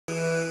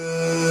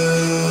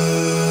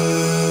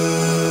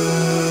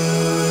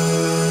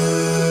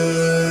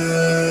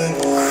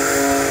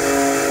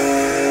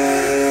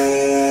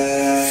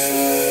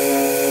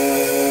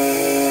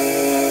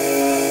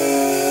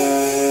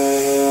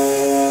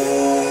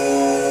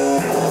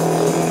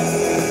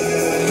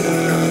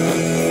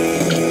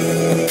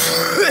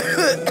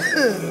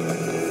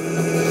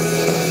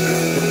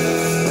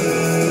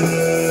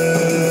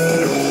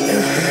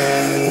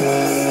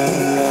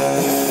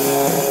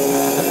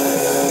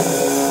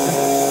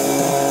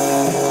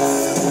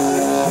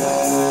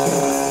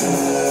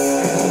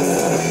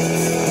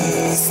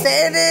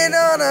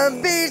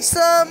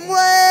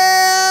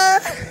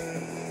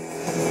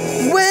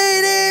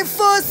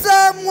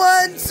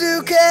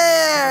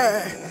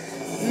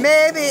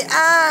Maybe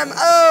I'm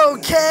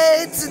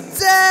okay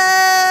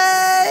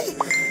today,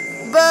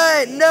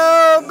 but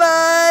nobody's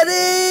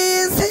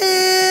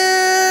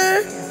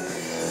here.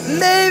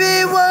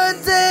 Maybe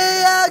one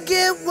day I'll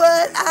get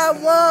what I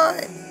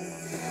want,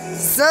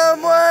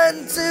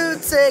 someone to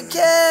take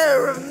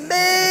care of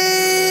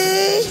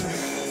me.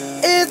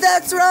 If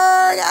that's wrong,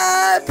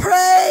 I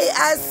pray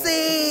I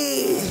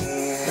see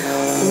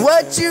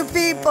what you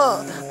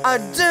people are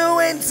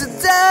doing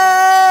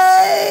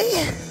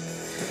today.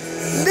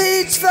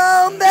 Beach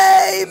phone,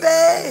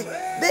 baby,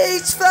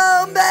 beach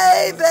phone,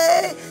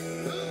 baby,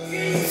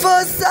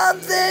 for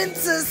something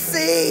to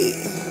see.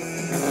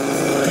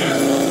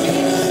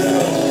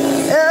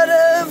 Out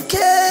of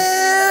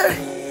care,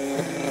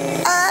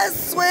 I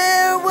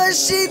swear what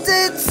she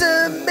did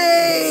to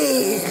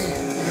me.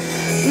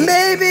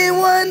 Maybe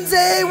one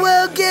day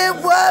we'll get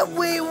what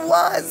we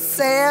want,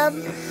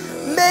 Sam.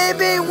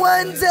 Maybe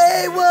one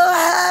day we'll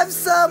have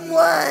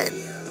someone.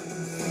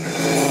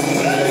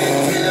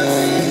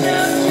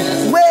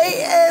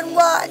 Wait and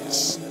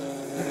watch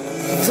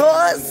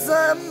for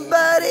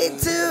somebody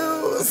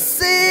to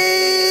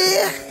see.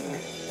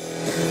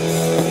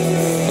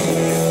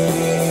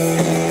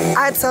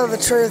 I tell the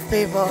truth,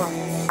 people.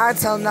 I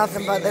tell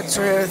nothing but the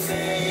truth.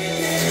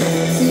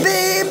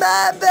 Be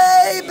my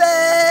baby.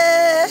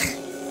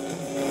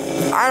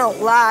 I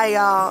don't lie,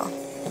 y'all.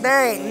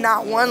 There ain't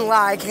not one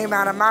lie came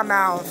out of my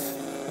mouth.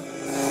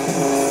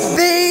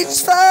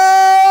 Beach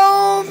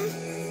phone,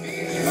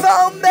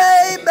 phone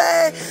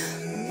baby,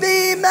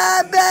 be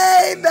my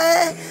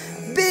baby,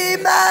 be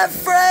my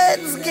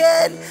friends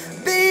again.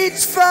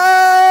 Beach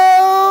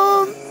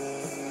phone.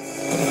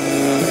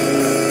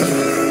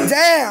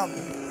 Damn.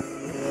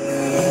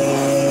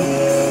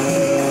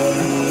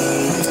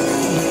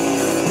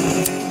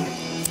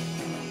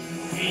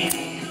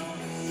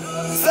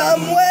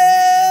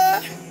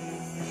 Somewhere,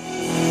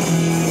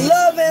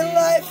 loving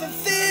life and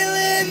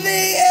feeling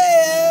the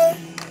air.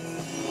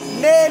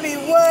 Maybe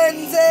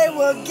one day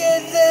we'll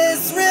get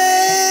this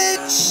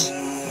rich.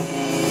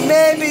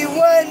 Maybe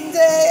one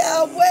day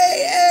I'll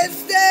wait and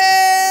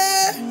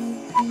stare.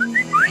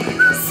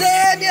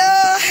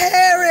 Samuel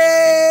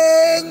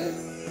Herring.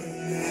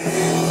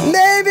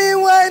 Maybe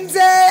one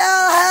day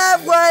I'll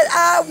have what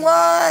I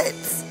want.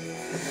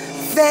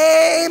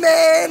 Fame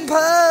and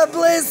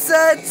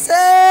publicity.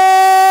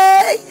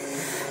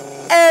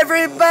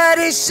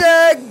 Everybody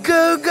should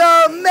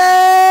Google me.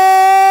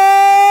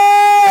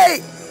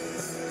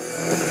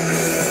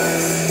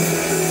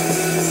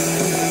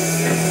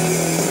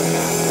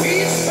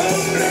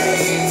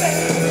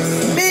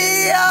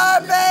 Be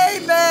our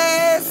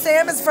baby.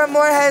 Sam is from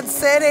Morehead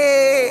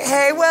City.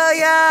 Hey,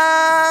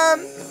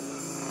 William.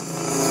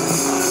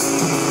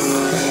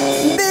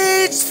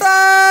 Beach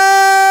farm.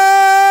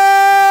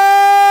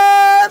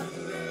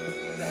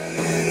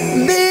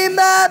 Be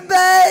my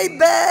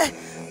baby.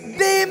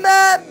 Be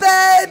my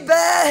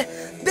baby,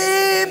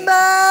 be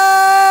mine.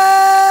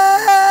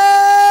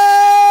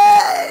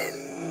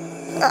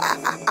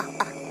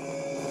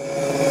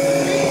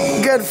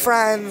 Good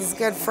friends,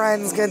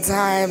 good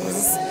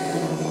times.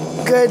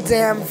 Good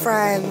damn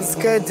friends,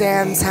 good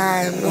damn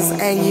times,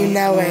 and you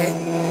know it.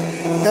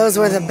 Those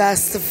were the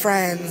best of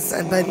friends,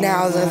 but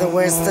now they're the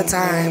worst of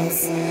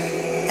times.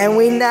 And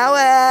we know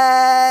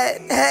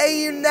it.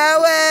 Hey, you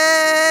know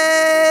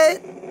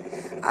it.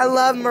 I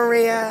love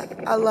Maria.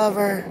 I love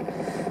her.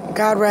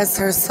 God rest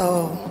her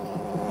soul.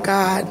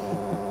 God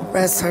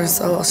rest her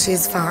soul.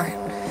 She's fine.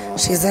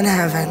 She's in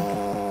heaven.